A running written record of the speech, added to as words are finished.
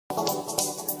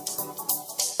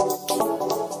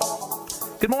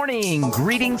Good morning,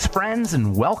 greetings, friends,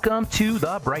 and welcome to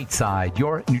The Bright Side,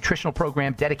 your nutritional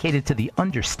program dedicated to the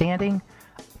understanding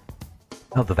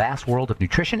of the vast world of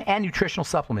nutrition and nutritional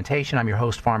supplementation. I'm your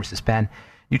host, Pharmacist Ben,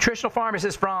 nutritional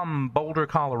pharmacist from Boulder,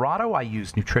 Colorado. I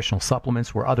use nutritional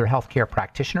supplements where other healthcare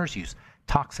practitioners use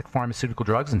toxic pharmaceutical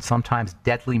drugs and sometimes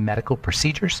deadly medical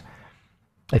procedures.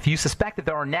 If you suspect that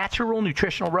there are natural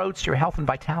nutritional roads to your health and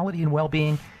vitality and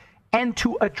well-being and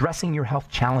to addressing your health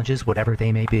challenges, whatever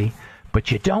they may be, but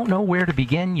you don't know where to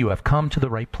begin, you have come to the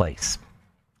right place.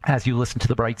 As you listen to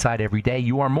The Bright Side every day,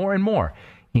 you are more and more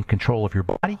in control of your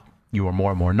body. You are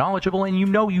more and more knowledgeable, and you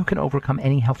know you can overcome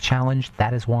any health challenge.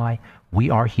 That is why we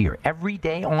are here every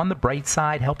day on The Bright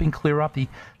Side, helping clear up the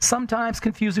sometimes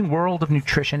confusing world of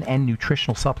nutrition and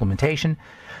nutritional supplementation.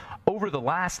 Over the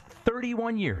last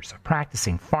 31 years of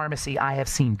practicing pharmacy, I have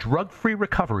seen drug-free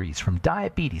recoveries from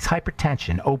diabetes,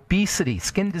 hypertension, obesity,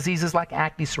 skin diseases like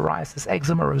acne, psoriasis,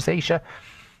 eczema, rosacea,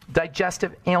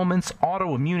 digestive ailments,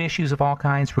 autoimmune issues of all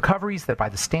kinds, recoveries that by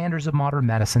the standards of modern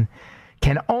medicine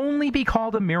can only be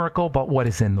called a miracle, but what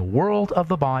is in the world of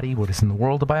the body, what is in the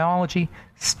world of biology,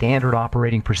 standard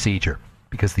operating procedure.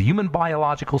 Because the human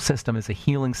biological system is a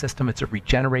healing system, it's a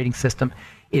regenerating system.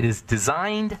 It is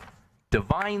designed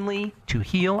divinely to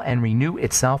heal and renew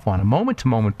itself on a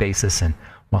moment-to-moment basis. And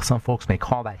while some folks may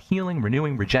call that healing,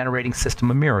 renewing, regenerating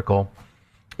system a miracle,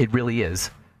 it really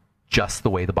is just the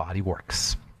way the body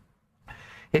works.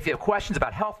 If you have questions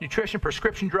about health, nutrition,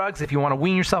 prescription drugs, if you want to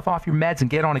wean yourself off your meds and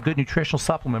get on a good nutritional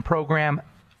supplement program,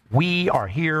 we are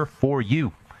here for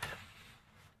you.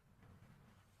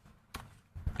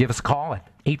 Give us a call at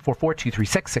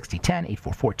 844-236-6010,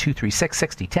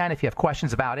 844-236-6010. If you have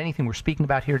questions about anything we're speaking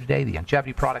about here today, the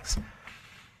longevity products,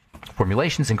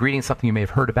 formulations, ingredients, something you may have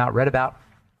heard about, read about,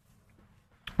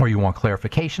 or you want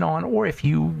clarification on, or if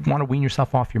you want to wean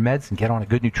yourself off your meds and get on a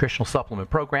good nutritional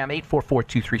supplement program,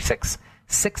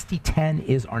 844-236-6010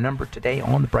 is our number today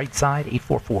on The Bright Side,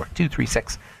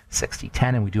 844-236-6010,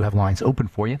 and we do have lines open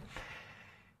for you.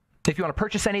 If you want to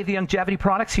purchase any of the longevity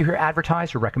products you hear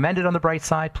advertised or recommended on The Bright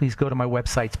Side, please go to my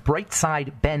websites,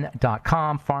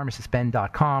 brightsideben.com,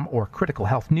 pharmacistben.com, or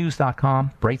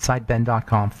criticalhealthnews.com,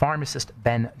 brightsideben.com,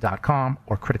 pharmacistben.com,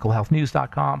 or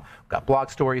criticalhealthnews.com. We've got blog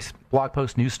stories, blog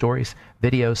posts, news stories,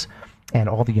 videos, and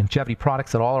all the longevity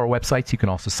products at all our websites. You can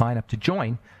also sign up to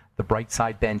join the Bright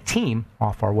Side Ben team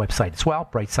off our website as well,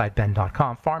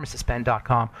 brightsideben.com,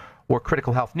 pharmacistben.com, or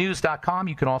criticalhealthnews.com.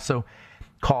 You can also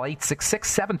call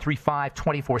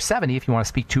 866-735-2470 if you want to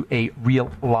speak to a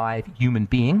real live human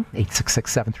being,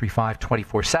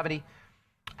 866-735-2470.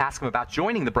 Ask them about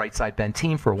joining the Bright Side Ben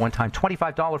team for a one-time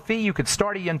 $25 fee. You could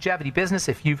start a longevity business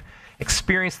if you've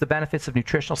experienced the benefits of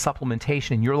nutritional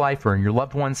supplementation in your life or in your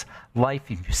loved one's life.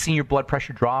 If you've seen your blood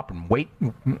pressure drop and weight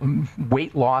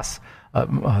loss,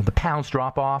 the pounds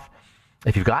drop off.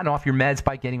 If you've gotten off your meds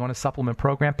by getting on a supplement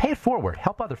program, pay it forward.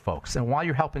 Help other folks. And while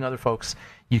you're helping other folks,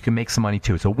 you can make some money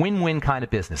too. It's a win-win kind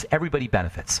of business. Everybody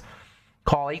benefits.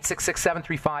 Call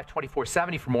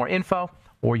 866-735-2470 for more info,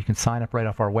 or you can sign up right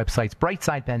off our websites,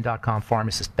 brightsideben.com,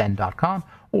 pharmacistben.com,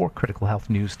 or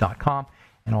criticalhealthnews.com.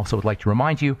 And also would like to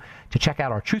remind you to check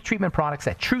out our Truth Treatment products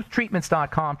at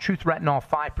truthtreatments.com, Truth Retinol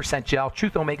 5% Gel,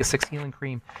 Truth Omega-6 Healing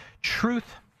Cream,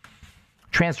 Truth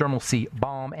Transdermal C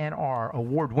Balm, and our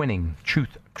award-winning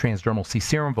Truth Transdermal C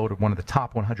Serum, voted one of the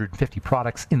top 150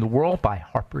 products in the world by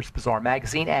Harper's Bazaar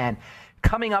magazine. And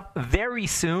coming up very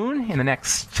soon, in the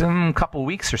next couple of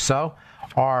weeks or so,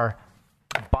 our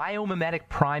Biomimetic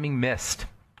Priming Mist,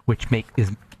 which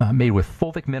is made with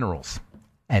fulvic minerals.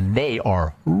 And they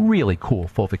are really cool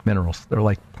fulvic minerals. They're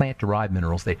like plant-derived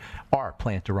minerals. They are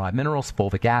plant-derived minerals.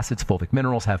 Fulvic acids, fulvic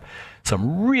minerals have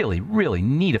some really, really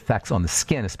neat effects on the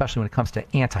skin, especially when it comes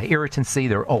to anti-irritancy.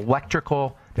 They're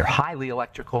electrical. They're highly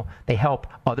electrical. They help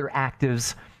other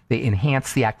actives. They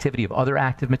enhance the activity of other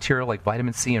active material like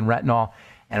vitamin C and retinol.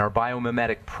 And our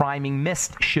Biomimetic Priming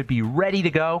Mist should be ready to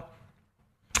go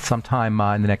sometime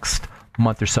in the next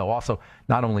month or so. Also,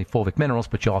 not only fulvic minerals,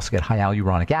 but you'll also get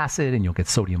hyaluronic acid, and you'll get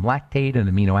sodium lactate and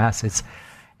amino acids.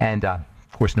 And, of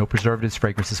course, no preservatives,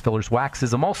 fragrances, fillers,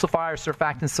 waxes, emulsifiers,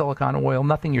 surfactants, silicone oil,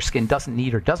 nothing your skin doesn't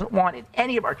need or doesn't want in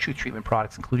any of our Truth Treatment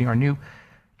products, including our new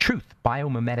Truth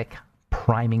Biomimetic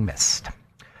Priming Mist.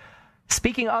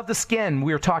 Speaking of the skin,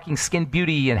 we are talking skin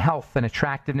beauty and health and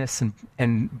attractiveness.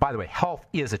 And by the way, health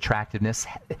is attractiveness.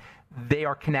 They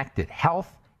are connected.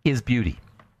 Health is beauty.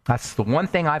 That's the one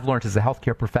thing I've learned as a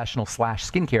healthcare professional /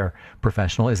 skincare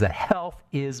professional, is that health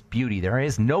is beauty. There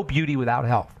is no beauty without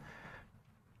health.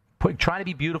 Trying to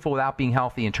be beautiful without being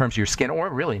healthy in terms of your skin, or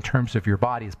really in terms of your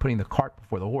body, is putting the cart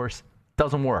before the horse.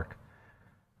 Doesn't work.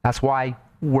 That's why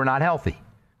we're not healthy.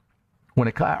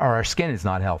 Or our skin is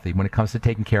not healthy when it comes to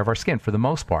taking care of our skin for the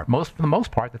most part. For the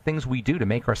most part, the things we do to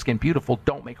make our skin beautiful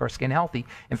don't make our skin healthy.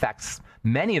 In fact,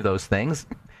 many of those things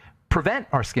prevent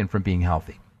our skin from being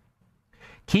healthy.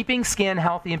 Keeping skin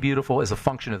healthy and beautiful is a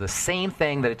function of the same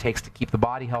thing that it takes to keep the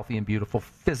body healthy and beautiful,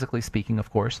 physically speaking, of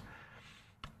course.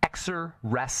 Exercise,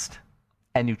 rest,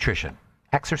 and nutrition.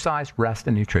 Exercise, rest,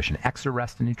 and nutrition.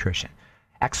 Rest, and nutrition.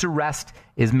 Rest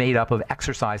is made up of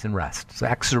exercise and rest. So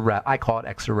I call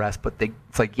it rest, but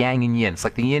it's like yang and yin. It's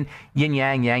like the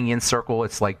yin-yang, yang-yin circle.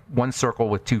 It's like one circle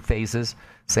with two phases.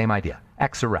 Same idea.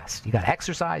 Rest. You got to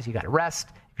exercise. You got to rest.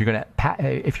 If you're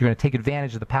going to take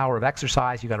advantage of the power of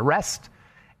exercise, you got to rest.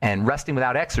 And resting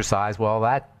without exercise, well,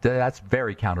 that's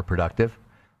very counterproductive.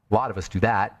 A lot of us do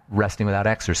that, resting without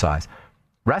exercise.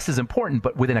 Rest is important,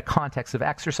 but within a context of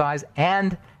exercise,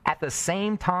 and at the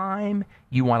same time,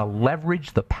 you want to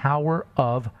leverage the power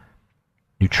of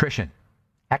nutrition.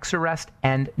 Rest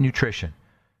and nutrition.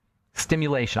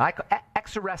 Stimulation.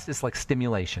 Rest is like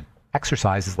stimulation.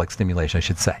 Exercise is like stimulation, I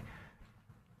should say.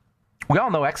 We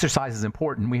all know exercise is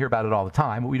important. We hear about it all the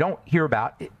time. What we don't hear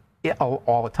about it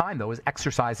all the time, though, is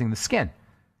exercising the skin.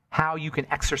 How you can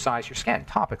exercise your skin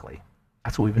topically.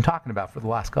 That's what we've been talking about for the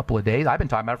last couple of days. I've been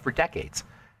talking about it for decades.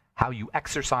 How you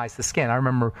exercise the skin. I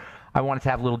remember I wanted to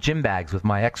have little gym bags with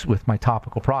my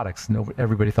topical products.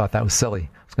 Everybody thought that was silly.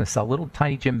 I was going to sell little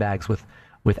tiny gym bags with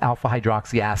alpha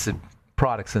hydroxy acid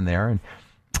products in there,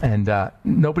 and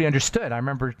nobody understood. I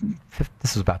remember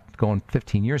this was about going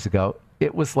 15 years ago.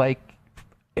 It was like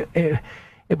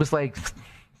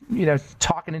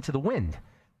talking into the wind.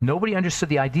 Nobody understood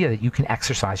the idea that you can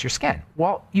exercise your skin.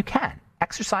 Well, you can.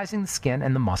 Exercising the skin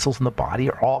and the muscles in the body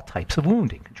are all types of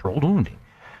wounding, controlled wounding.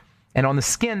 And on the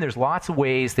skin, there's lots of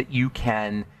ways that you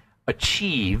can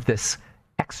achieve this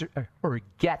or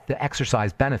get the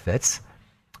exercise benefits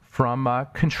from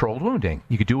controlled wounding.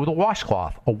 You could do it with a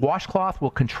washcloth. A washcloth will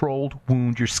controlled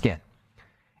wound your skin.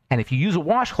 And if you use a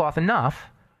washcloth enough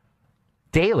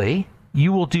daily,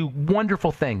 you will do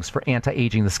wonderful things for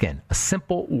anti-aging the skin. A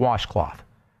simple washcloth.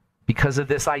 Because of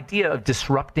this idea of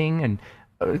disrupting and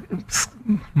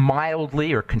mild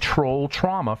or controlled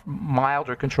trauma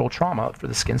for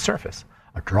the skin surface.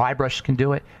 A dry brush can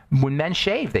do it. When men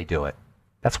shave, they do it.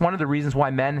 That's one of the reasons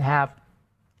why men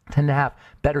tend to have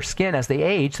better skin as they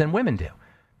age than women do.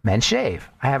 Men shave.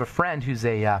 I have a friend who's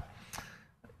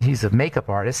he's a makeup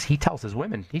artist. He tells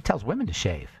women to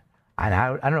shave. And I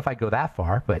don't know if I go that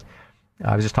far, but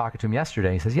I was just talking to him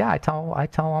yesterday. He says, "Yeah, I tell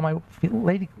all my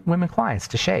women clients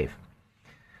to shave."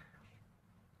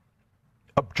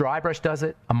 A dry brush does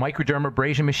it. A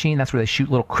microdermabrasion machine, that's where they shoot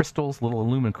little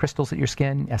aluminum crystals at your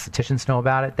skin. Estheticians know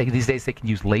about it. These days they can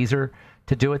use laser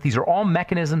to do it. These are all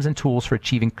mechanisms and tools for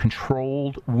achieving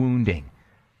controlled wounding.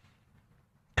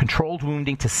 Controlled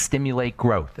wounding to stimulate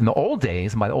growth. In the old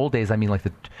days, and by the old days I mean like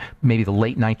maybe the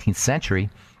late 19th century,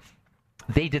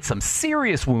 they did some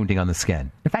serious wounding on the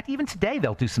skin. In fact, even today,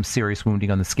 they'll do some serious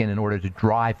wounding on the skin in order to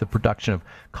drive the production of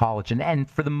collagen. And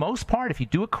for the most part, if you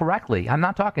do it correctly, I'm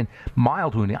not talking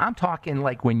mild wounding. I'm talking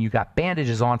like when you got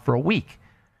bandages on for a week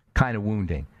kind of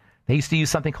wounding. They used to use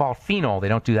something called phenol. They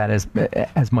don't do that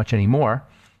as much anymore.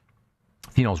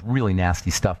 Phenol is really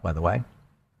nasty stuff, by the way.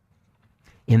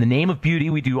 In the name of beauty,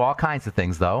 we do all kinds of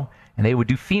things, though. And they would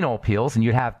do phenol peels, and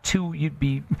you'd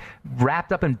be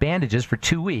wrapped up in bandages for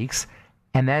 2 weeks.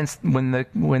 And then when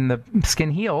the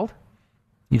skin healed,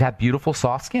 you'd have beautiful,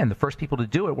 soft skin. The first people to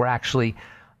do it were actually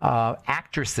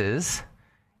actresses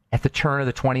at the turn of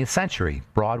the 20th century,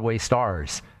 Broadway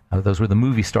stars. Those were the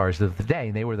movie stars of the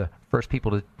day. They were the first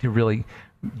people to really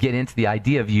get into the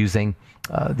idea of using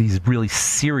these really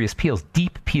serious peels,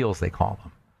 deep peels they call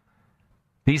them.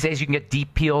 These days you can get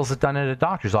deep peels done at a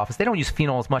doctor's office. They don't use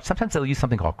phenol as much. Sometimes they'll use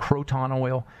something called croton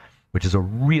oil, which is a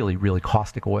really, really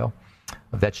caustic oil,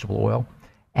 a vegetable oil.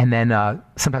 And then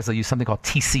sometimes they'll use something called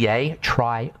TCA,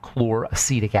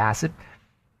 trichloroacetic acid.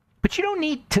 But you don't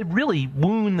need to really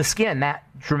wound the skin that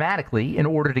dramatically in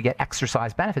order to get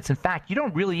exercise benefits. In fact, you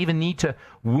don't really even need to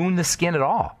wound the skin at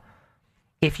all.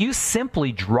 If you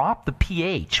simply drop the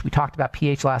pH, we talked about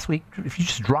pH last week, if you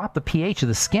just drop the pH of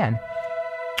the skin,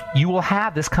 you will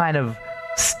have this kind of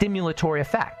stimulatory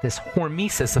effect, this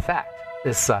hormesis effect.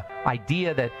 This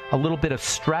idea that a little bit of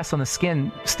stress on the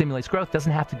skin stimulates growth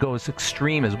doesn't have to go as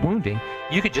extreme as wounding.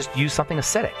 You could just use something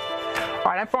acidic. All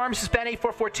right, I'm Pharmacist Ben.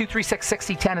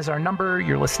 844-236-6010 is our number.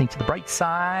 You're listening to The Bright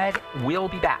Side. We'll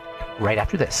be back right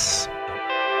after this.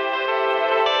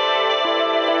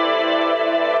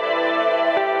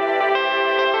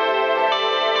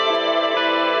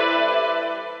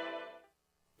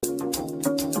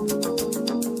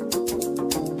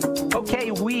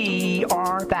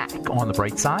 back on the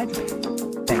bright side.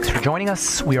 Thanks for joining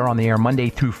us. We are on the air Monday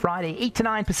through Friday, 8 to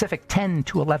 9 Pacific, 10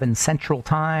 to 11 Central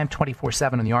Time,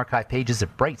 24/7 on the archive pages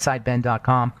at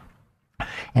brightsideben.com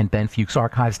and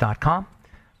benfuchsarchives.com.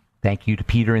 Thank you to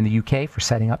Peter in the UK for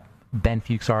setting up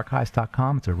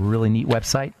benfuchsarchives.com. It's a really neat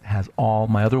website. It has all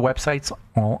my other websites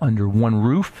all under one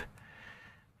roof.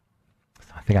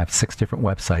 I think I have 6 different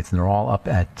websites, and they're all up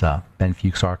at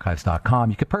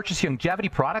benfuchsarchives.com. You can purchase longevity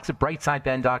products at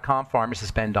brightsideben.com,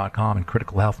 pharmacistben.com, and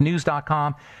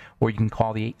criticalhealthnews.com, or you can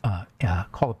call the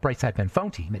Brightside Ben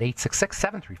phone team at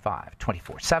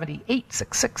 866-735-2470,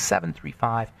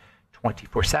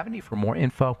 866-735-2470 for more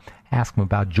info. Ask them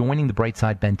about joining the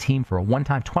Brightside Ben team for a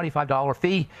one-time $25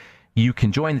 fee. You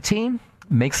can join the team,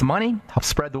 make some money, help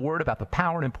spread the word about the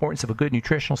power and importance of a good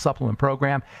nutritional supplement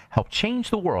program, help change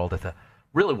the world at the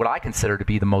really what I consider to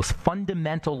be the most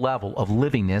fundamental level of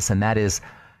livingness, and that is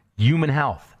human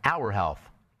health, our health.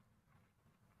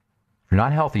 If you're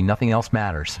not healthy, nothing else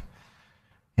matters.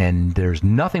 And there's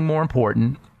nothing more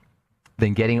important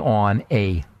than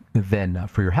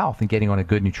for your health and getting on a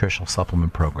good nutritional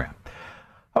supplement program.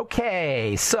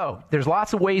 Okay, so there's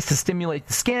lots of ways to stimulate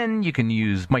the skin. You can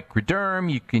use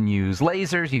microderm, you can use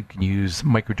lasers, you can use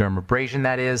microdermabrasion,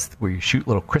 that is, where you shoot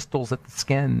little crystals at the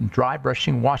skin, dry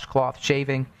brushing, washcloth,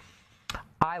 shaving.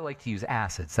 I like to use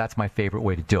acids. That's my favorite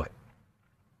way to do it.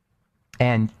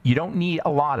 And you don't need a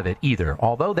lot of it either,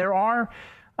 although there are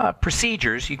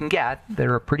procedures you can get that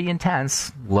are pretty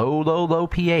intense, low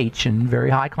pH and very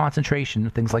high concentration,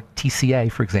 things like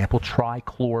TCA, for example,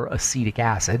 trichloroacetic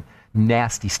acid.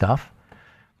 Nasty stuff.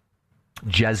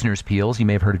 Jesner's peels. You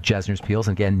may have heard of Jesner's peels.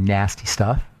 And again, nasty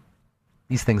stuff.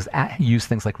 These things use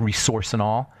things like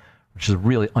resorcinol, which is a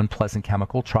really unpleasant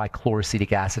chemical.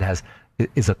 Trichloroacetic acid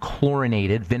is a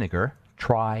chlorinated vinegar.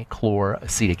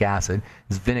 Trichloroacetic acid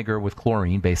is vinegar with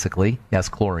chlorine, basically. Yes,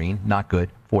 chlorine. Not good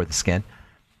for the skin.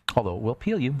 Although it will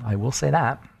peel you. I will say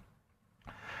that.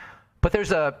 But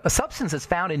there's a substance that's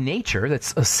found in nature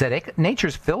that's acidic.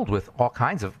 Nature's filled with all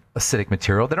kinds of acidic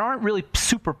material that aren't really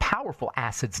super powerful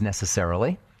acids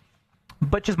necessarily,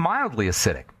 but just mildly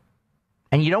acidic.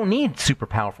 And you don't need super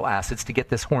powerful acids to get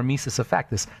this hormesis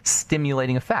effect, this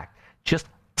stimulating effect. Just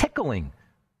tickling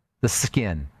the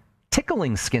skin,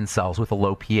 tickling skin cells with a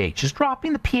low pH, just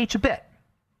dropping the pH a bit,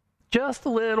 just a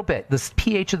little bit. The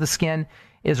pH of the skin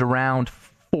is around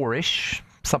 4-ish,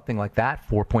 something like that,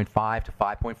 4.5 to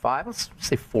 5.5. Let's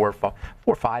say 4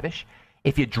 or 5-ish.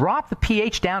 If you drop the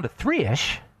pH down to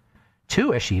 3-ish,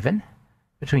 2-ish even,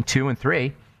 between 2 and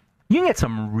 3, you can get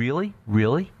some really,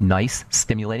 really nice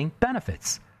stimulating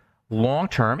benefits,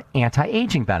 long-term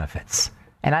anti-aging benefits.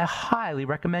 And I highly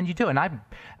recommend you do it. And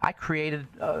I created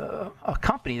a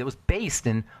company that was based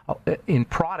in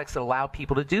products that allow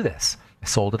people to do this. I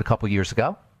sold it a couple years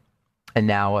ago, and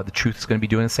now the Truth is going to be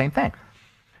doing the same thing.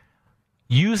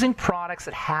 Using products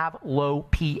that have low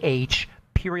pH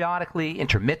periodically,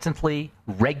 intermittently,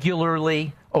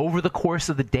 regularly, over the course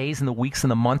of the days and the weeks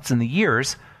and the months and the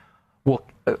years will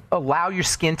allow your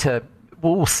skin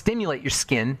will stimulate your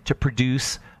skin to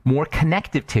produce more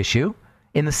connective tissue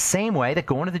in the same way that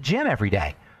going to the gym every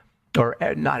day, or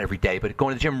not every day, but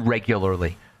going to the gym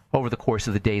regularly over the course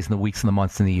of the days and the weeks and the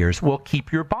months and the years will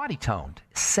keep your body toned.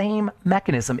 Same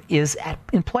mechanism is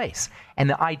in place. And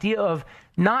the idea of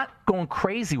not going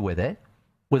crazy with it,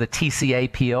 with a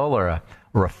TCA peel or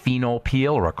a phenol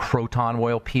peel or a croton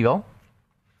oil peel,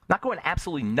 not going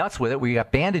absolutely nuts with it where you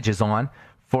got bandages on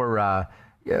for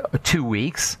 2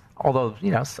 weeks. Although,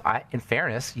 in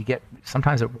fairness,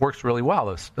 sometimes it works really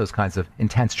well, those kinds of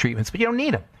intense treatments, but you don't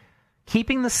need them.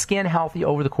 Keeping the skin healthy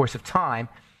over the course of time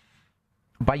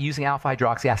by using alpha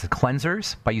hydroxy acid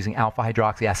cleansers, by using alpha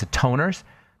hydroxy acid toners,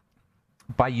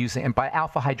 by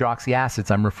alpha hydroxy acids,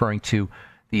 I'm referring to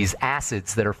these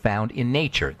acids that are found in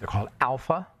nature. They're called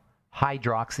alpha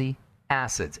hydroxy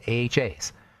acids,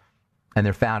 AHAs. And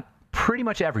they're found pretty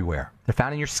much everywhere. They're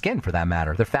found in your skin, for that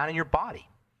matter. They're found in your body.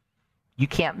 You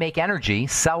can't make energy.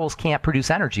 Cells can't produce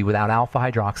energy without alpha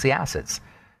hydroxy acids.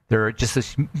 They're just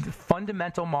this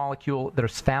fundamental molecule that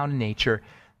is found in nature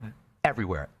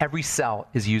everywhere. Every cell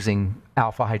is using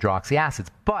alpha hydroxy acids.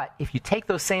 But if you take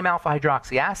those same alpha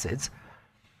hydroxy acids,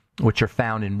 which are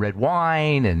found in red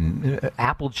wine and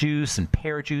apple juice and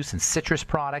pear juice and citrus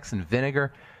products and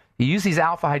vinegar, you use these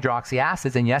alpha hydroxy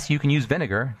acids, and yes, you can use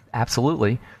vinegar,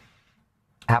 absolutely.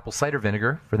 Apple cider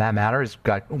vinegar, for that matter, has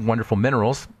got wonderful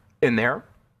minerals in there.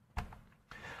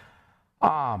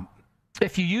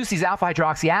 If you use these alpha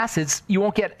hydroxy acids, you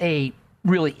won't get a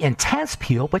really intense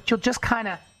peel, but you'll just kind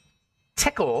of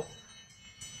tickle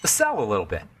the cell a little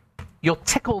bit. You'll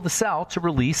tickle the cell to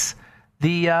release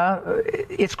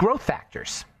its growth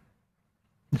factors.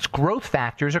 Its growth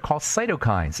factors are called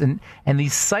cytokines, and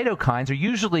these cytokines are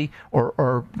usually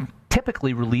or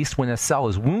typically released when a cell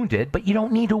is wounded, but you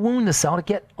don't need to wound the cell to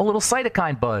get a little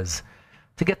cytokine buzz,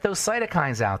 to get those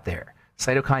cytokines out there.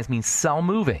 Cytokines mean cell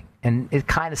moving, and it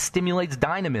kind of stimulates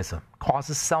dynamism,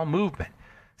 causes cell movement.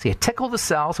 So you tickle the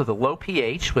cells with a low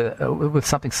pH, with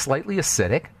something slightly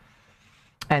acidic,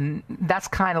 and that's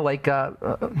kind of like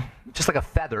just like a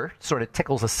feather sort of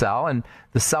tickles a cell, and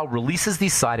the cell releases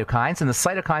these cytokines, and the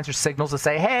cytokines are signals that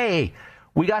say, hey,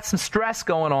 we got some stress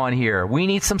going on here. We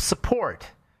need some support.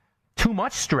 Too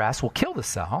much stress will kill the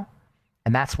cell,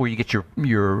 and that's where you get your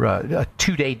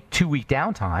 2-week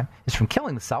downtime is from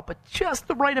killing the cell, but just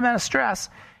the right amount of stress.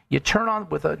 You turn on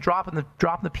with a drop in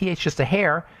the pH just a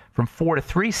hair from 4 to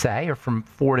 3, say, or from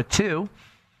 4 to 2.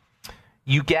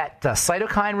 You get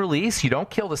cytokine release. You don't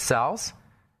kill the cells,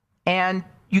 and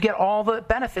you get all the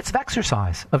benefits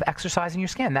of exercising your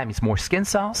skin. That means more skin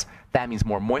cells. That means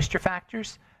more moisture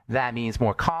factors. That means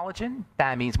more collagen.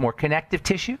 That means more connective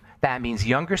tissue. That means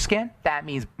younger skin. That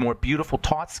means more beautiful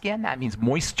taut skin. That means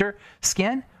moister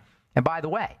skin. And by the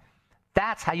way,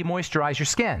 that's how you moisturize your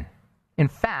skin. In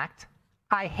fact,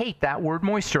 I hate that word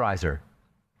moisturizer.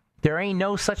 There ain't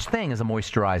no such thing as a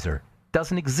moisturizer.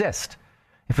 Doesn't exist.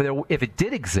 If it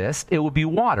did exist, it would be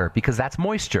water, because that's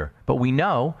moisture. But we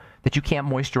know that you can't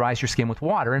moisturize your skin with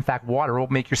water. In fact, water will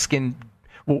make your skin,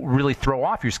 will really throw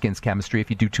off your skin's chemistry if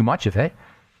you do too much of it.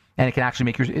 And it can actually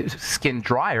make your skin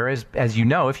drier, as you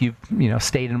know, if you've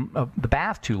stayed in the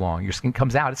bath too long. Your skin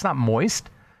comes out. It's not moist.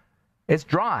 It's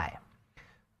dry.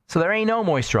 So there ain't no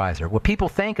moisturizer. What people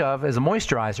think of as a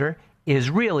moisturizer is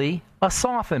really a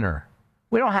softener.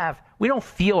 We don't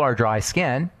feel our dry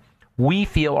skin. We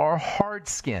feel our hard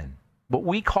skin. What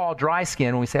we call dry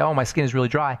skin, when we say, oh, my skin is really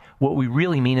dry, what we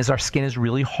really mean is our skin is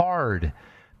really hard,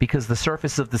 because the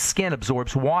surface of the skin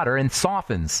absorbs water and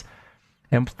softens.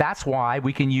 And that's why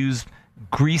we can use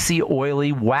greasy,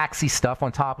 oily, waxy stuff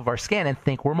on top of our skin and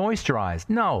think we're moisturized.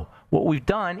 No, what we've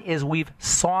done is we've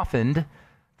softened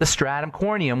the stratum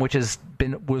corneum, which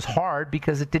was hard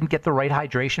because it didn't get the right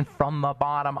hydration from the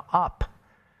bottom up.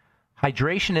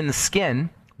 Hydration in the skin,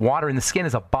 water in the skin,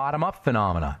 is a bottom-up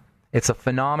phenomena. It's a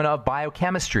phenomena of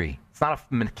biochemistry. It's not a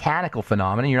mechanical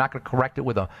phenomenon. You're not going to correct it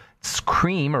with a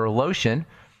cream or a lotion.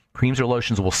 Creams or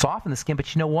lotions will soften the skin,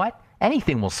 but you know what?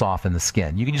 Anything will soften the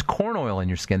skin. You can use corn oil in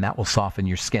your skin. That will soften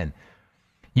your skin.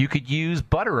 You could use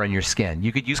butter on your skin.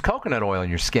 You could use coconut oil in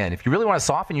your skin. If you really want to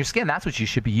soften your skin, that's what you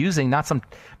should be using, not some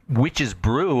witch's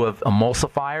brew of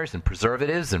emulsifiers and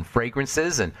preservatives and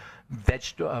fragrances and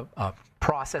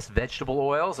processed vegetable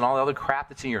oils and all the other crap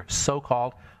that's in your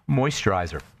so-called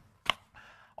moisturizer.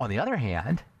 On the other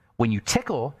hand, when you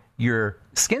tickle your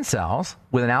skin cells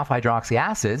with an alpha-hydroxy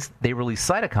acids, they release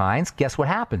cytokines. Guess what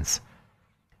happens?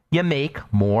 You make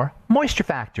more moisture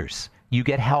factors. You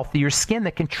get healthier skin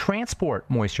that can transport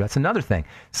moisture. That's another thing.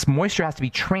 Moisture has to be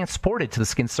transported to the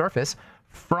skin surface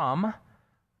from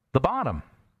the bottom.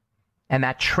 And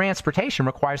that transportation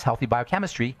requires healthy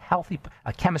biochemistry,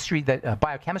 biochemistry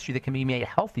that can be made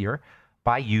healthier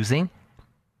by using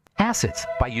acids,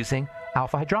 by using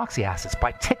alpha-hydroxy acids,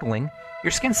 by tickling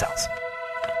your skin cells.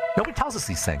 Nobody tells us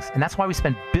these things, and that's why we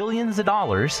spend billions of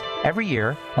dollars every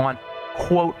year on,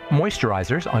 quote,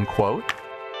 moisturizers, unquote,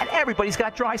 and everybody's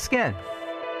got dry skin.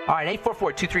 All right,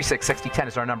 844-236-6010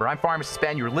 is our number. I'm Pharmacist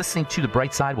Ben. You're listening to The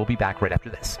Bright Side. We'll be back right after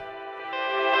this.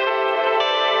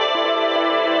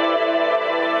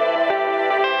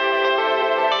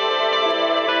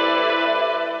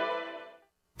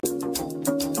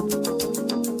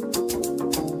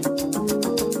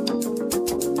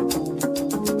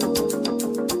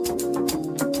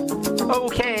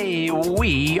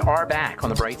 We are back on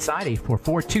The Bright Side.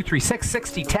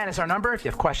 844-236-6010 is our number. If you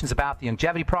have questions about the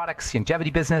longevity products, longevity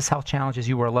business, health challenges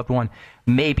you or a loved one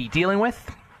may be dealing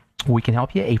with, we can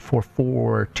help you.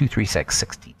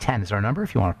 844-236-6010 is our number.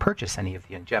 If you want to purchase any of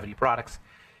the longevity products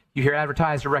you hear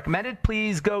advertised or recommended,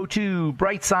 please go to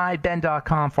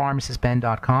brightsideben.com,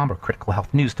 pharmacistben.com, or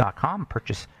criticalhealthnews.com.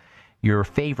 Purchase your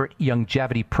favorite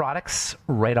longevity products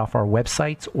right off our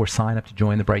websites, or sign up to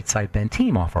join the Brightside Ben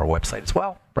team off our website as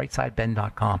well,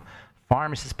 brightsideben.com,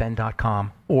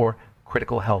 pharmacistben.com, or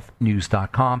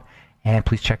criticalhealthnews.com. And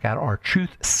please check out our Truth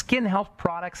Skin Health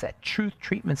products at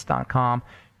truthtreatments.com,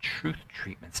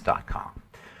 truthtreatments.com.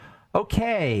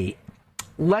 Okay,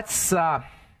 let's, I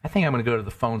think I'm going to go to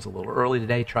the phones a little early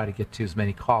today, try to get to as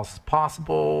many calls as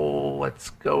possible.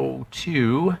 Let's go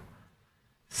to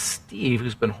Steve,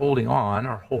 who's been holding on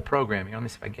our whole program here. Let me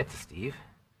see if I get to Steve.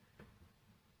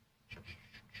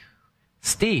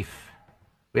 Steve.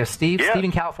 We have Steve. Yeah. Steve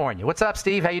in California. What's up,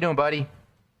 Steve? How you doing, buddy?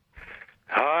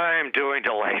 I'm doing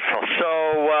delightful.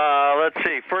 So let's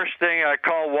see. First thing, I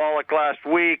called Wallach last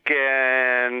week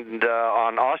and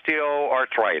on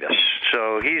osteoarthritis.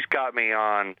 So he's got me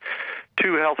on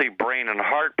 2 healthy brain and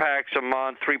heart packs a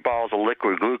month, 3 bottles of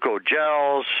liquid glucose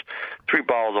gels, 3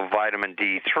 bottles of vitamin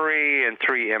D3, and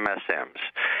 3 MSMs.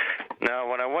 Now,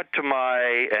 when I went to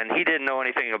and he didn't know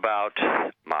anything about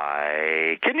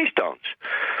my kidney stones.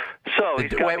 So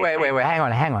wait, hang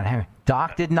on.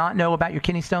 Doc did not know about your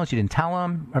kidney stones? You didn't tell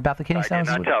him about the kidney stones?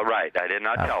 I did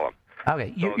not tell him.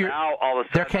 Okay. So now, all of a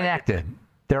sudden, they're connected.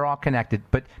 They're all connected.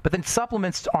 But then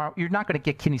supplements you're not going to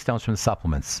get kidney stones from the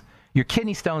supplements. Your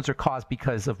kidney stones are caused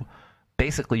because of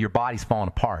basically your body's falling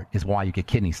apart is why you get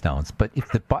kidney stones. But if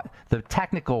the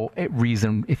technical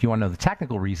reason, if you want to know the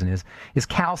technical reason is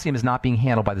calcium is not being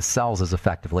handled by the cells as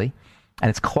effectively, and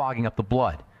it's clogging up the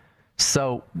blood.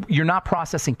 So you're not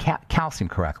processing calcium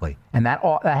correctly, and that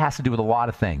has to do with a lot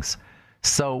of things.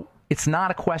 So it's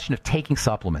not a question of taking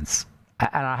supplements.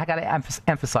 And I got to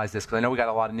emphasize this because I know we got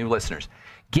a lot of new listeners.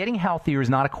 Getting healthier is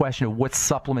not a question of what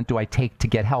supplement do I take to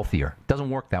get healthier. It doesn't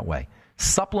work that way.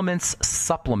 Supplements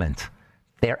supplement.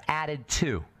 They're added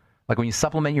to. Like when you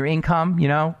supplement your income,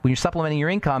 when you're supplementing your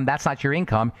income, that's not your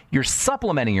income. You're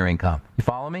supplementing your income. You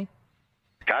follow me?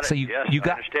 Got it. So I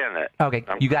understand that. Okay.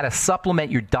 You got to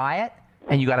supplement your diet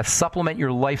and you got to supplement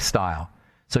your lifestyle.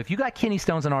 So if you got kidney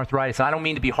stones and arthritis, and I don't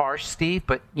mean to be harsh, Steve,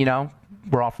 but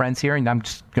we're all friends here, and I'm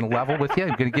just going to level with you.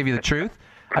 I'm going to give you the truth.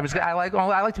 I like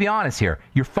to be honest here.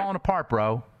 You're falling apart,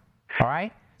 bro. All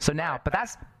right. So now,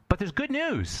 but there's good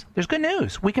news. There's good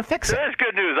news. We can fix it. There's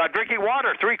good news. I'm drinking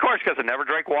water, 3 quarts, because I never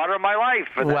drank water in my life.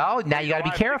 Well, now you got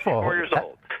to be careful. 4 years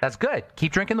old. That's good.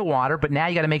 Keep drinking the water, but now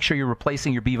you got to make sure you're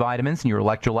replacing your B vitamins and your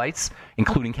electrolytes,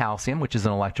 including calcium, which is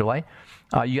an electrolyte.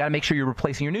 You got to make sure you're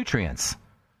replacing your nutrients.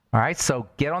 All right, so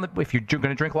get on if you're going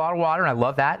to drink a lot of water, and I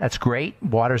love that. That's great.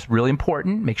 Water's really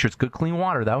important. Make sure it's good, clean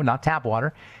water, though, not tap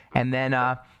water. And then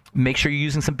make sure you're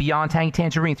using some Beyond Tangy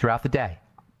Tangerine throughout the day.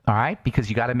 All right, because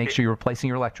you got to make sure you're replacing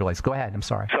your electrolytes. Go ahead. I'm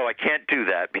sorry. So I can't do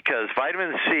that because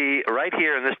vitamin C, right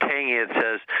here in this Tangy, it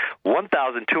says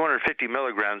 1,250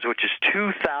 milligrams, which is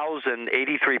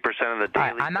 2,083% of the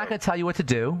daily. I'm not going to tell you what to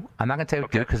do. I'm not going to tell you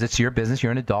what to do because it's your business.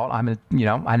 You're an adult. I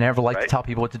never like to tell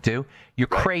people what to do. You're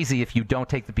crazy if you don't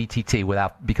take the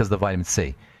BTT because of the vitamin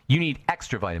C. You need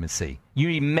extra vitamin C. You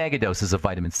need mega doses of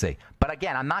vitamin C. But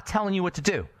again, I'm not telling you what to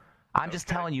do. I'm just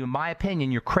telling you, in my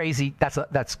opinion, you're crazy.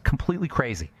 That's completely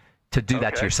crazy to do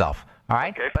that to yourself. All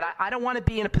right? Okay. But I don't want to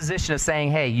be in a position of saying,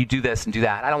 hey, you do this and do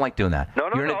that. I don't like doing that. No,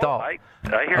 you're an adult. I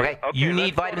hear you. Okay, you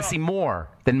need vitamin C more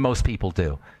than most people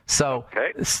do. So,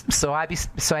 so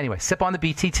anyway, sip on the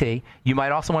BTT. You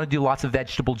might also want to do lots of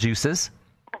vegetable juices.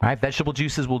 All right, vegetable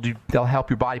juices they'll help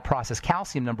your body process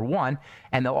calcium, number one,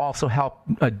 and they'll also help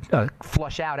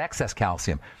flush out excess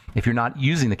calcium. If you're not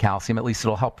using the calcium, at least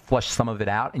it'll help flush some of it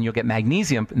out, and you'll get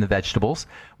magnesium in the vegetables,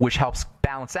 which helps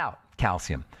balance out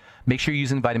calcium. Make sure you're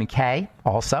using vitamin K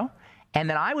also. And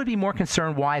then I would be more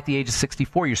concerned why at the age of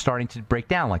 64 you're starting to break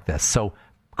down like this. So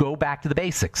go back to the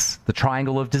basics, the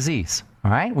triangle of disease.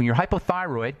 All right? When you're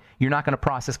hypothyroid, you're not going to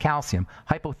process calcium.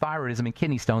 Hypothyroidism and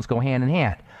kidney stones go hand in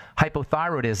hand.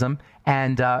 Hypothyroidism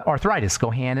and arthritis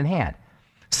go hand in hand.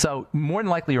 So more than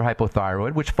likely you're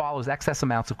hypothyroid, which follows excess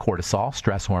amounts of cortisol,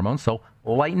 stress hormones. So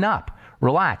lighten up,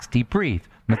 relax, deep breathe.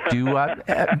 Do you know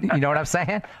what I'm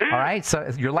saying? All right. So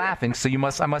you're laughing. So I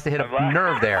must have hit a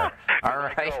nerve there. All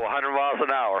right. 100 miles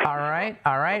an hour.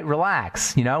 All right.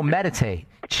 Relax. Meditate,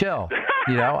 chill.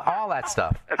 All that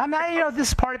stuff. I'm not. This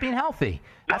is part of being healthy.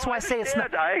 That's why I say it's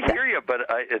not. I hear you, but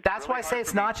that's why I say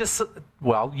it's not just.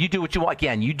 Well, you do what you want.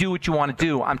 Again, you do what you want to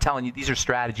do. I'm telling you, these are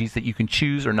strategies that you can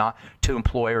choose or not to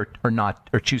employ, or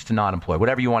choose to not employ.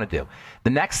 Whatever you want to do. The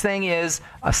next thing is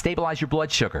stabilize your blood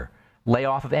sugar. Lay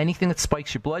off of anything that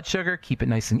spikes your blood sugar. Keep it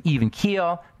nice and even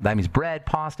keel. That means bread,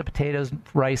 pasta, potatoes,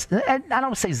 rice. And I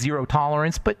don't say zero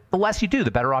tolerance, but the less you do,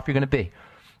 the better off you're going to be.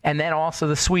 And then also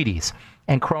the sweeties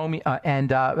and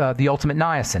the ultimate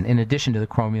niacin, in addition to the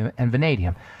chromium and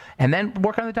vanadium. And then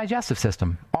work on the digestive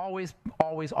system. Always,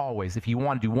 always, always. If you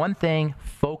want to do one thing,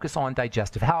 focus on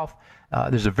digestive health.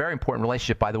 There's a very important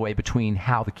relationship, by the way, between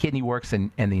how the kidney works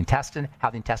and the intestine, how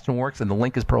the intestine works, and the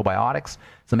link is probiotics.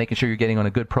 So making sure you're getting on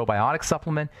a good probiotic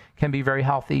supplement can be very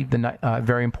healthy,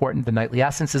 very important. The nightly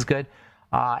essence is good.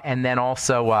 And then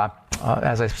also,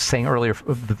 as I was saying earlier,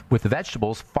 with the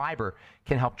vegetables, fiber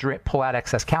can help pull out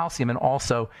excess calcium and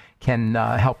also can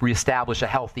help reestablish a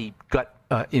healthy gut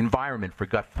environment for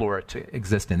gut flora to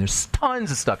exist in. There's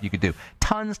tons of stuff you could do.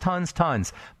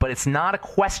 Tons. But it's not a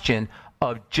question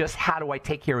of just how do I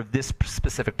take care of this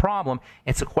specific problem.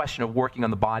 It's a question of working on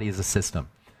the body as a system.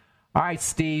 All right,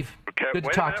 Steve. Okay, Good to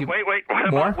talk to you. Wait. What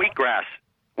about wheatgrass?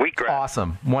 Wheatgrass.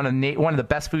 Awesome. One of the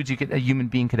best foods a human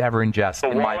being could ever ingest,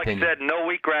 So in my Wallach opinion. said no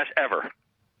wheatgrass ever.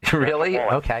 Really?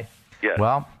 Okay. Yes.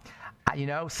 Well,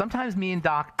 sometimes me and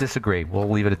Doc disagree. We'll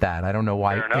leave it at that. I don't know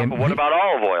why. Fair enough. But what about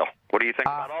olive oil? What do you think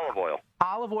about olive oil?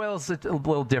 Olive oil is a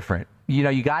little different.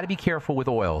 You got to be careful with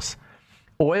oils.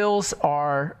 Oils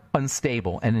are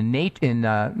unstable, and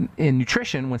in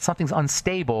nutrition, when something's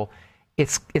unstable,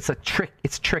 it's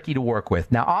tricky to work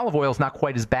with. Now, olive oil is not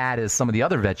quite as bad as some of the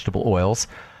other vegetable oils,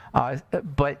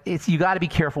 but you got to be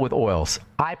careful with oils.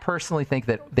 I personally think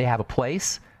that they have a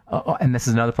place, and this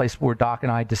is another place where Doc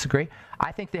and I disagree.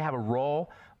 I think they have a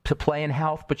role to play in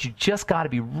health, but you just got to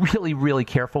be really, really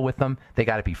careful with them. They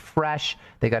got to be fresh.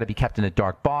 They got to be kept in a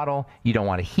dark bottle. You don't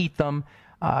want to heat them.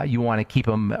 You want to keep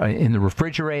them in the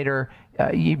refrigerator.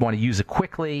 You want to use it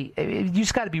quickly. You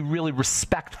just got to be really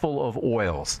respectful of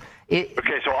oils. Okay,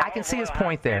 so I can see his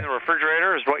point there. In the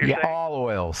refrigerator is what you're saying? Yeah,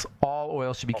 all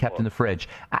oils should be kept in the fridge.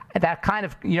 That kind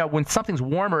of, when something's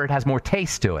warmer, it has more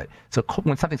taste to it. So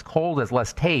when something's cold, it has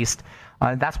less taste.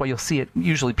 That's why you'll see it.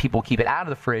 Usually people keep it out of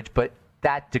the fridge, but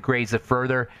that degrades it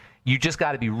further. You just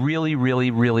got to be really,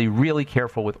 really, really, really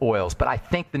careful with oils. But I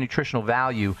think the nutritional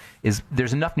value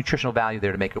there's enough nutritional value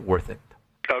there to make it worth it.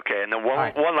 Okay, and then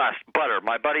one last, butter.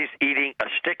 My buddy's eating a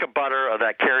stick of butter of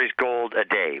that Kerry's Gold a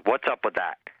day. What's up with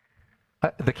that?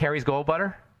 The Kerry's Gold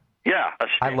butter? Yeah, a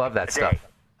stick. I love that stuff.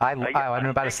 I know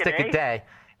about a stick a day.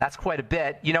 That's quite a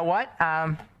bit. You know what?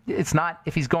 It's not,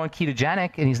 if he's going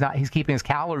ketogenic and he's keeping his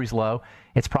calories low,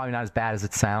 it's probably not as bad as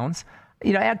it sounds.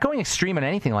 Going extreme on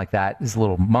anything like that is a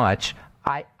little much.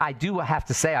 I do have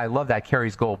to say I love that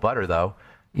Kerry's Gold butter, though.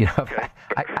 Okay.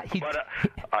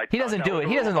 He doesn't do it.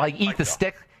 He doesn't eat the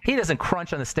stick. He doesn't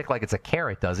crunch on the stick like it's a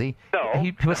carrot, does he? No.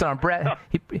 He puts it on bread. No.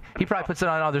 He probably puts it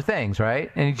on other things, right?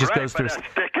 And he just goes through. A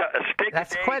stick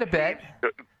that's quite a bit.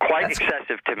 That's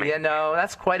excessive to me. Yeah, no,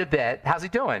 that's quite a bit. How's he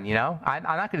doing? I'm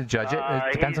not going to judge it.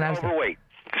 It depends on how he's overweight.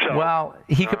 So, well,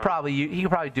 he could probably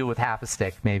do it with half a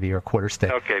stick, maybe, or a quarter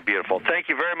stick. Okay, beautiful. Thank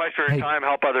you very much for your time.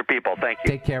 Help other people. Thank you.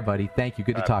 Take care, buddy. Thank you.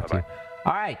 Good to talk to you.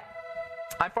 All right.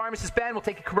 I'm Pharmacist Ben. We'll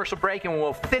take a commercial break, and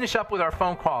we'll finish up with our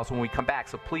phone calls when we come back.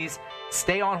 So please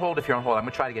stay on hold if you're on hold. I'm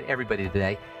going to try to get everybody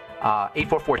today.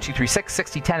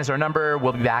 844-236-6010 is our number.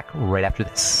 We'll be back right after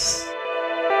this.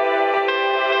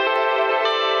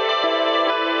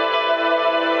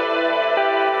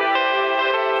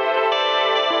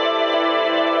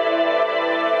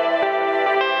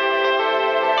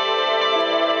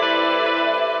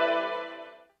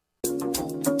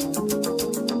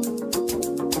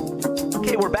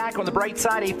 On the bright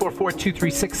side,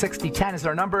 844-236-6010 is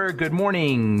our number. Good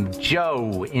morning,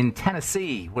 Joe in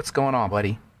Tennessee. What's going on,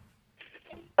 buddy?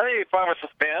 Hey,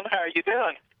 Pharmacist Ben. How are you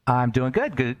doing? I'm doing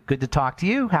good. Good to talk to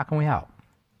you. How can we help?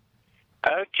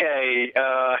 Okay.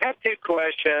 I have two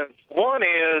questions. One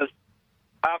is,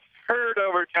 I've heard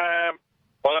over time,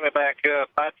 well, let me back up.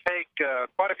 I take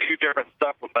quite a few different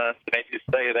supplements, and they just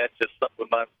say that just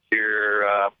supplements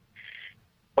your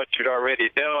what you're already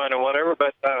doing or whatever,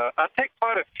 but I take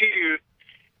quite a few,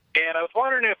 and I was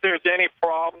wondering if there's any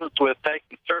problems with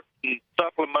taking certain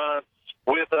supplements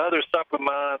with other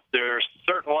supplements. There's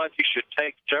certain ones you should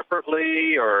take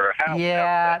separately, or how?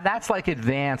 Yeah, that's like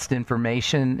advanced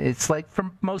information. It's like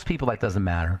for most people that doesn't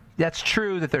matter. That's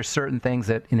true that there's certain things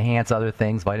that enhance other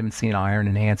things. Vitamin C and iron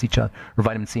enhance each other, or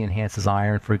vitamin C enhances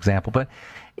iron, for example. But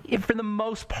for the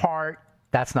most part,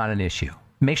 that's not an issue.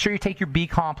 Make sure you take your B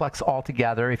complex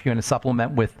altogether if you're going to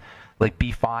supplement with like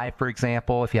B5, for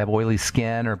example, if you have oily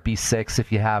skin, or B6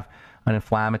 if you have an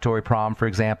inflammatory problem, for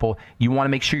example. You want to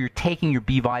make sure you're taking your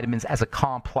B vitamins as a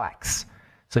complex.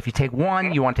 So if you take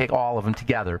one, you want to take all of them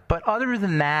together. But other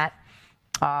than that,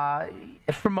 for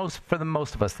the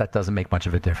most of us, that doesn't make much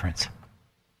of a difference.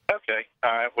 Okay.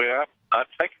 All right. Well, I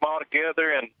take them all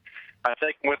together, and I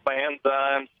take them with my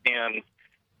enzymes, and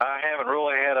I haven't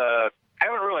really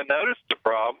noticed the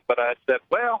problem, but I said,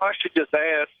 well, I should just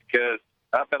ask because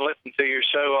I've been listening to your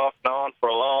show off and on for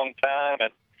a long time,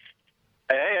 and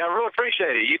hey, I really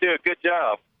appreciate it. You do a good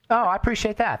job. Oh, I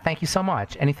appreciate that. Thank you so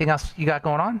much. Anything else you got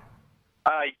going on?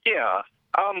 Yeah.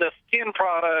 On the skin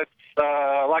products,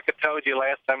 like I told you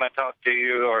last time I talked to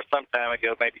you, or some time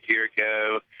ago, maybe a year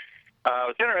ago, I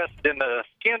was interested in the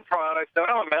skin products. I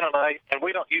don't Mennonite, and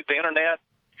we don't use the internet.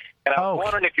 And I was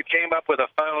wondering if you came up with a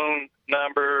phone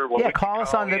number. Call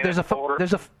us on. Why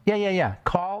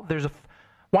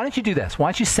don't you do this? Why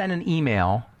don't you send an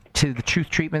email to the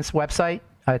Truth Treatments website,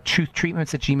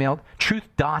 truthtreatments@gmail.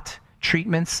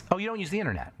 Truth.treatments. Oh, you don't use the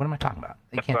internet. What am I talking about?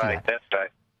 You can't do that. That's right.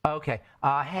 Okay.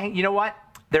 You know what?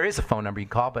 There is a phone number you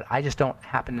can call, but I just don't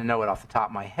happen to know it off the top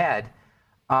of my head.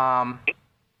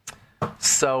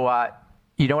 So,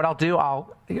 you know what I'll do?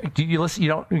 Do you listen?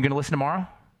 You're going to listen tomorrow?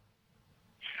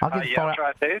 I'll give the phone. I'll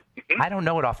try to. Mm-hmm. I don't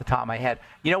know it off the top of my head.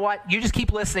 You know what? You just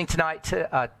keep listening tonight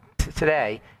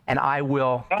today, and I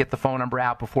will get the phone number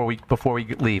out before we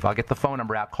leave. I'll get the phone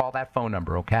number out. Call that phone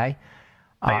number, okay?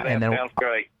 And then sounds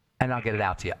great. And I'll get it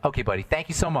out to you. Okay, buddy. Thank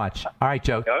you so much. All right,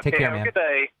 Joe. Okay, take care, man. Have a good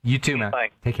day. You too, man.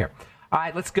 Thanks. Take care. All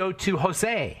right, let's go to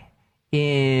Jose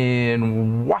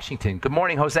in Washington. Good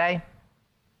morning, Jose.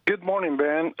 Good morning,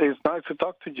 Ben. It's nice to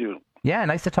talk to you. Yeah,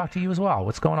 nice to talk to you as well.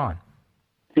 What's going on?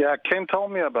 Yeah, Ken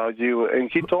told me about you, and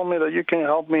he told me that you can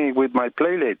help me with my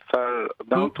platelets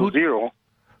down to zero.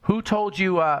 Who told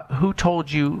you?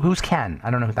 Who's Ken? I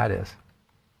don't know who that is.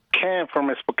 Ken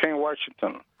from Spokane,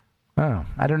 Washington. Oh,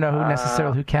 I don't know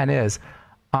who Ken is.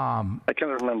 I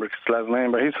can't remember his last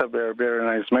name, but he's a very, very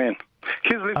nice man.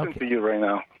 He's listening to you right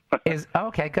now.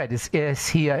 Okay, good. Is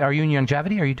he? Are you in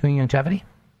longevity? Are you doing longevity?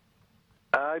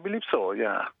 I believe so.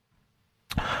 Yeah.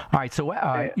 All right. So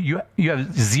you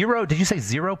have zero. Did you say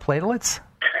zero platelets?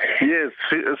 Yes,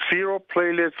 zero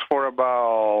platelets for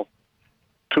about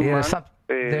 2 months.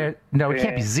 No, it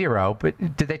can't be zero.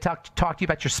 But did they talk to you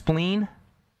about your spleen?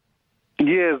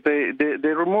 Yes, they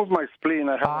removed my spleen.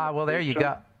 Well, there you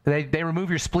go. They removed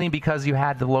your spleen because you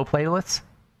had the low platelets?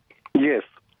 Yes.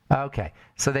 Okay.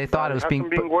 So they thought it was being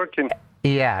working.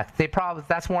 Yeah,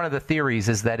 that's one of the theories,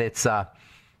 is that it's a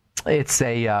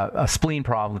spleen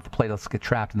problem, that the platelets get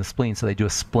trapped in the spleen, so they do a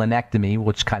splenectomy,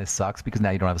 which kind of sucks because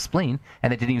now you don't have a spleen,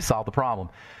 and it didn't even solve the problem.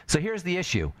 So here's the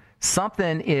issue.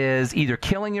 Something is either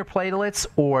killing your platelets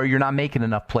or you're not making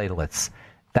enough platelets.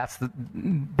 Those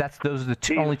are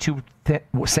the only two.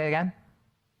 Say again?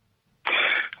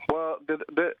 Well,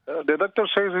 the doctor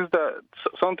says is that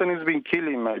something has been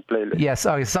killing my platelets. Yes,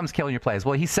 something's killing your platelets.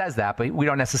 Well, he says that, but we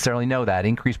don't necessarily know that.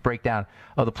 Increased breakdown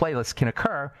of the platelets can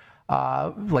occur,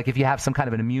 like if you have some kind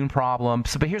of an immune problem.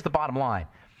 But here's the bottom line.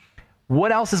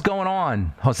 What else is going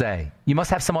on, Jose? You must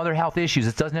have some other health issues.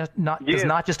 It does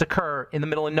not just occur in the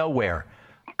middle of nowhere.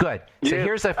 Good. So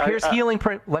here's healing.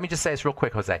 Let me just say this real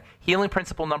quick, Jose. Healing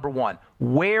principle number 1.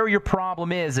 Where your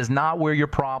problem is not where your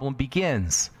problem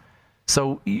begins.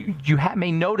 So you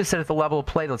may notice it at the level of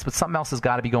platelets, but something else has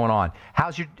got to be going on.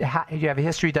 Do you have a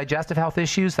history of digestive health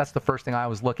issues? That's the first thing I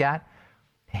always look at.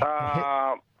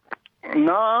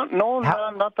 No,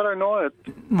 not that I know it.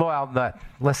 Well,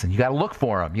 listen, you got to look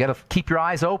for them. You got to keep your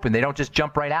eyes open. They don't just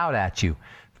jump right out at you.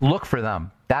 Look for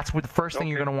them. That's the first thing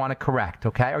you're going to want to correct.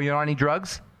 Okay? Are you on any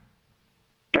drugs?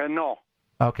 No.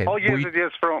 Okay. Oh yes,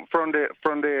 yes. From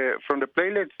the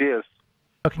platelets, yes.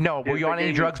 Okay. No. Were you on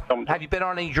any drugs? Have you been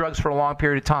on any drugs for a long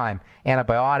period of time?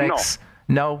 Antibiotics?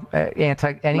 No.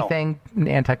 Anything?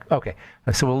 No. Okay.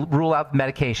 So we'll rule out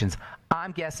medications.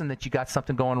 I'm guessing that you got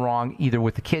something going wrong either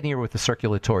with the kidney or with the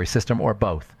circulatory system, or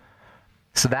both.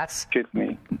 So that's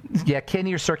kidney. Yeah,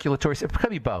 kidney or circulatory. It could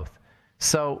be both.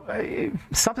 So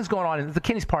something's going on. The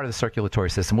kidney's part of the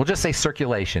circulatory system. We'll just say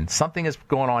circulation. Something is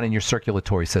going on in your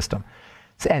circulatory system.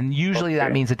 And usually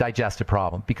that means a digestive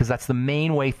problem, because that's the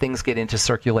main way things get into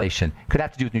circulation. It could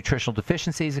have to do with nutritional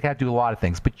deficiencies. It could have to do with a lot of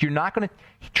things. But you're not going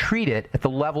to treat it at the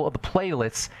level of the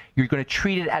platelets. You're going to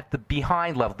treat it at the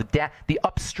behind level, the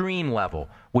upstream level,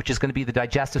 which is going to be the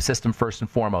digestive system first and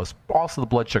foremost. Also the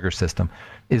blood sugar system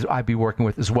I'd be working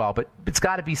with as well. But it's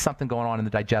got to be something going on in the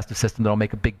digestive system that will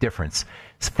make a big difference.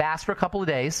 Fast for a couple of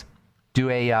days. Do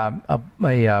a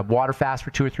water fast for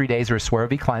 2 or 3 days, or a Swear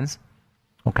V cleanse.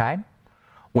 Okay?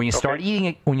 When you start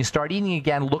eating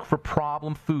again, look for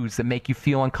problem foods that make you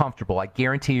feel uncomfortable. I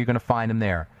guarantee you're going to find them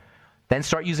there. Then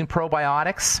start using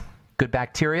probiotics, good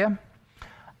bacteria.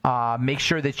 Make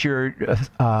sure that you're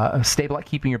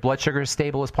keeping your blood sugar as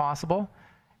stable as possible.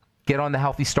 Get on the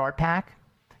Healthy Start Pack.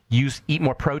 Eat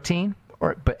more protein,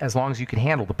 but as long as you can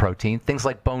handle the protein. Things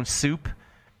like bone soup,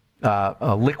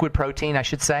 liquid protein, I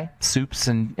should say, soups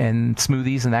and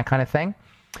smoothies and that kind of thing.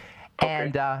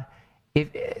 Okay. And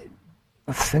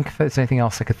let's think if there's anything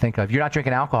else I could think of. You're not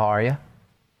drinking alcohol, are you?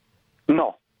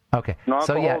 No. Okay. No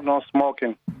alcohol, no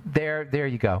smoking. There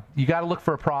you go. You got to look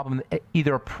for a problem,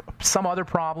 either some other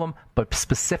problem, but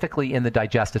specifically in the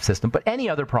digestive system, but any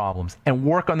other problems, and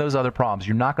work on those other problems.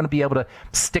 You're not going to be able to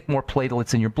stick more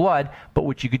platelets in your blood, but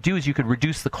what you could do is you could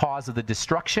reduce the cause of the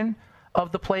destruction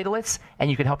of the platelets,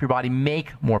 and you can help your body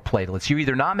make more platelets. You're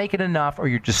either not making enough or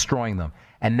you're destroying them,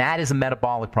 and that is a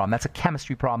metabolic problem. That's a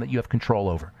chemistry problem that you have control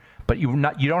over. But you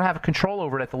don't have control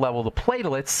over it at the level of the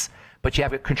platelets, but you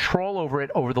have control over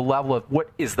it over the level of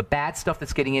what is the bad stuff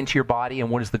that's getting into your body and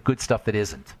what is the good stuff that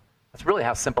isn't. That's really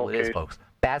how simple it is, folks.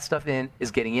 Bad stuff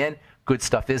is getting in, good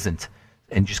stuff isn't,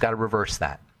 and you just got to reverse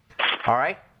that. All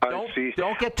right?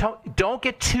 Don't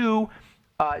get too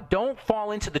don't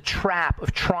fall into the trap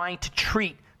of trying to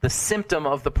treat the symptom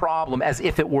of the problem as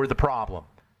if it were the problem.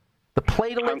 The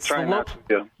platelets,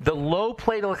 the low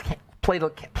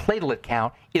platelet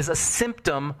count is a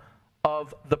symptom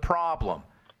of the problem.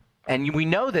 And we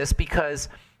know this because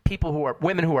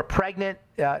women who are pregnant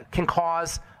can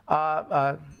cause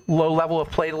low level of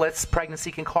platelets.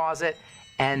 Pregnancy can cause it,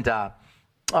 and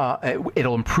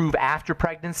it'll improve after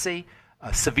pregnancy.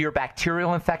 Severe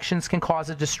bacterial infections can cause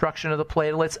a destruction of the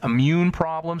platelets. Immune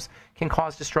problems can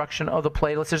cause destruction of the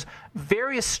platelets. There's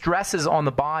various stresses on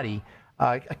the body,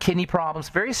 kidney problems.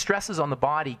 Various stresses on the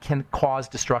body can cause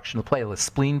destruction of the platelets.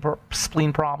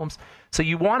 Spleen problems. So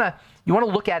you want to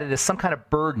look at it as some kind of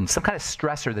burden, some kind of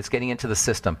stressor that's getting into the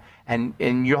system, and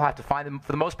you'll have to find them.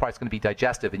 For the most part, it's going to be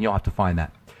digestive, and you'll have to find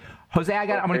that. Jose, I'm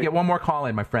going to get one more call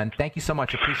in, my friend. Thank you so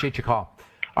much. Appreciate your call.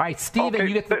 All right, Stephen,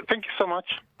 you get thank you so much.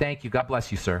 Thank you. God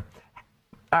bless you, sir.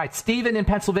 All right, Stephen in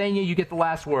Pennsylvania, you get the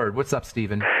last word. What's up,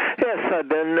 Stephen? Yes,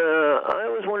 Ben. I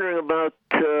was wondering about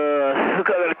I've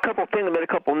got a couple things. I made a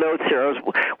couple notes here. I was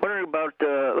wondering about.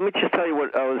 Let me just tell you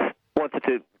what I wanted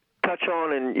to touch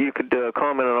on, and you could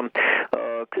comment on them.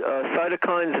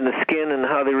 Cytokines in the skin and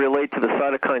how they relate to the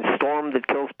cytokine storm that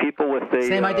kills people with the flu.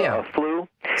 Same idea.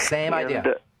 Same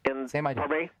idea.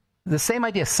 The same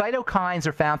idea. Cytokines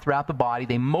are found throughout the body.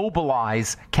 They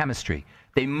mobilize chemistry.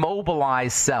 They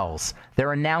mobilize cells.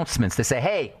 They're announcements. They say,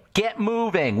 hey, get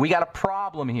moving. We got a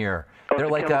problem here. They're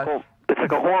like it's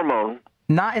like a hormone.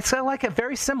 It's like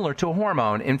very similar to a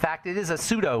hormone. In fact, it is a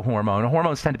pseudo hormone.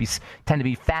 Hormones tend to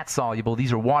be fat soluble.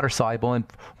 These are water soluble, and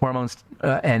hormones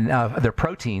and they're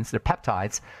proteins. They're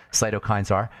peptides.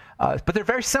 Cytokines are, but they're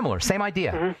very similar. Same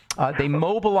idea. Mm-hmm. They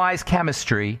mobilize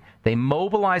chemistry. They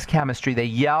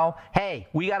yell, "Hey,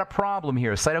 we got a problem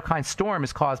here." Cytokine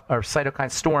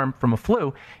storm from a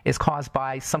flu is caused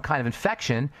by some kind of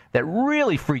infection that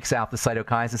really freaks out the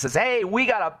cytokines and says, "Hey, we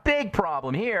got a big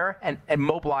problem here," and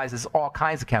mobilizes all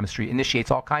kinds of chemistry,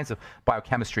 initiates all kinds of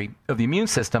biochemistry of the immune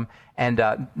system, and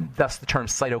thus the term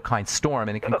cytokine storm,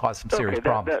 and it can cause some serious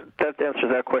problems. That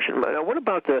answers that question. Now, what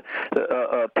about you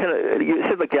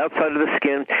said like the outside of the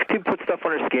skin? People put stuff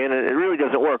on their skin, and it really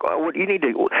doesn't work.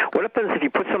 What happens if you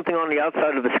put something on the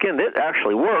outside of the skin? It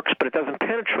actually works, but it doesn't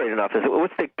penetrate enough.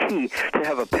 What's the key to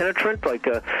have a penetrant, like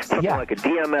something like a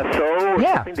DMSO or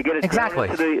something to get it down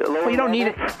into the lower you don't need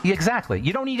it. levels? Exactly.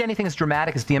 You don't need anything as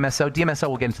dramatic as DMSO. DMSO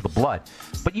will get into the blood.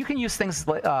 But you can use things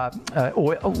like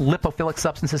lipophilic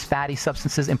substances, fatty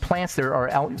substances. In plants, there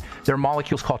are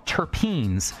molecules called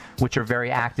terpenes, which are very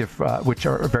active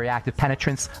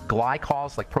penetrants.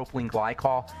 Glycols, like propylene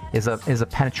glycol, is a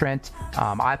penetrant.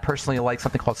 I personally like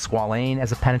something called squalane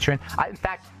as a penetrant. In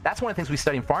fact, that's one of the things we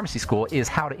study in pharmacy school is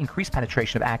how to increase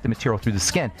penetration of active material through the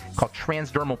skin, called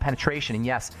transdermal penetration. And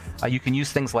yes, you can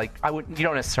use things like you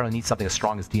don't necessarily need something as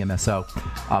strong as DMSO,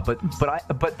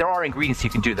 but there are ingredients you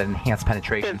can do that enhance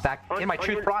penetration. In fact, in my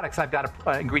Truth products, I've got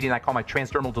an ingredient I call my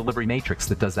transdermal delivery matrix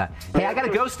that does that. Hey, I gotta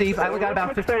go, Steve. I only got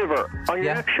about 50. Favor on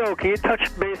your next show. Can you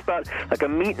touch base about like a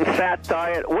meat and fat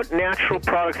diet? What natural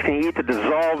products can you eat to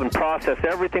dissolve and process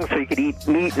everything so you could eat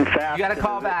meat and fat? You got to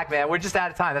call back, man. We're just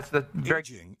out of time. That's the very.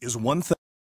 Aging is one thing.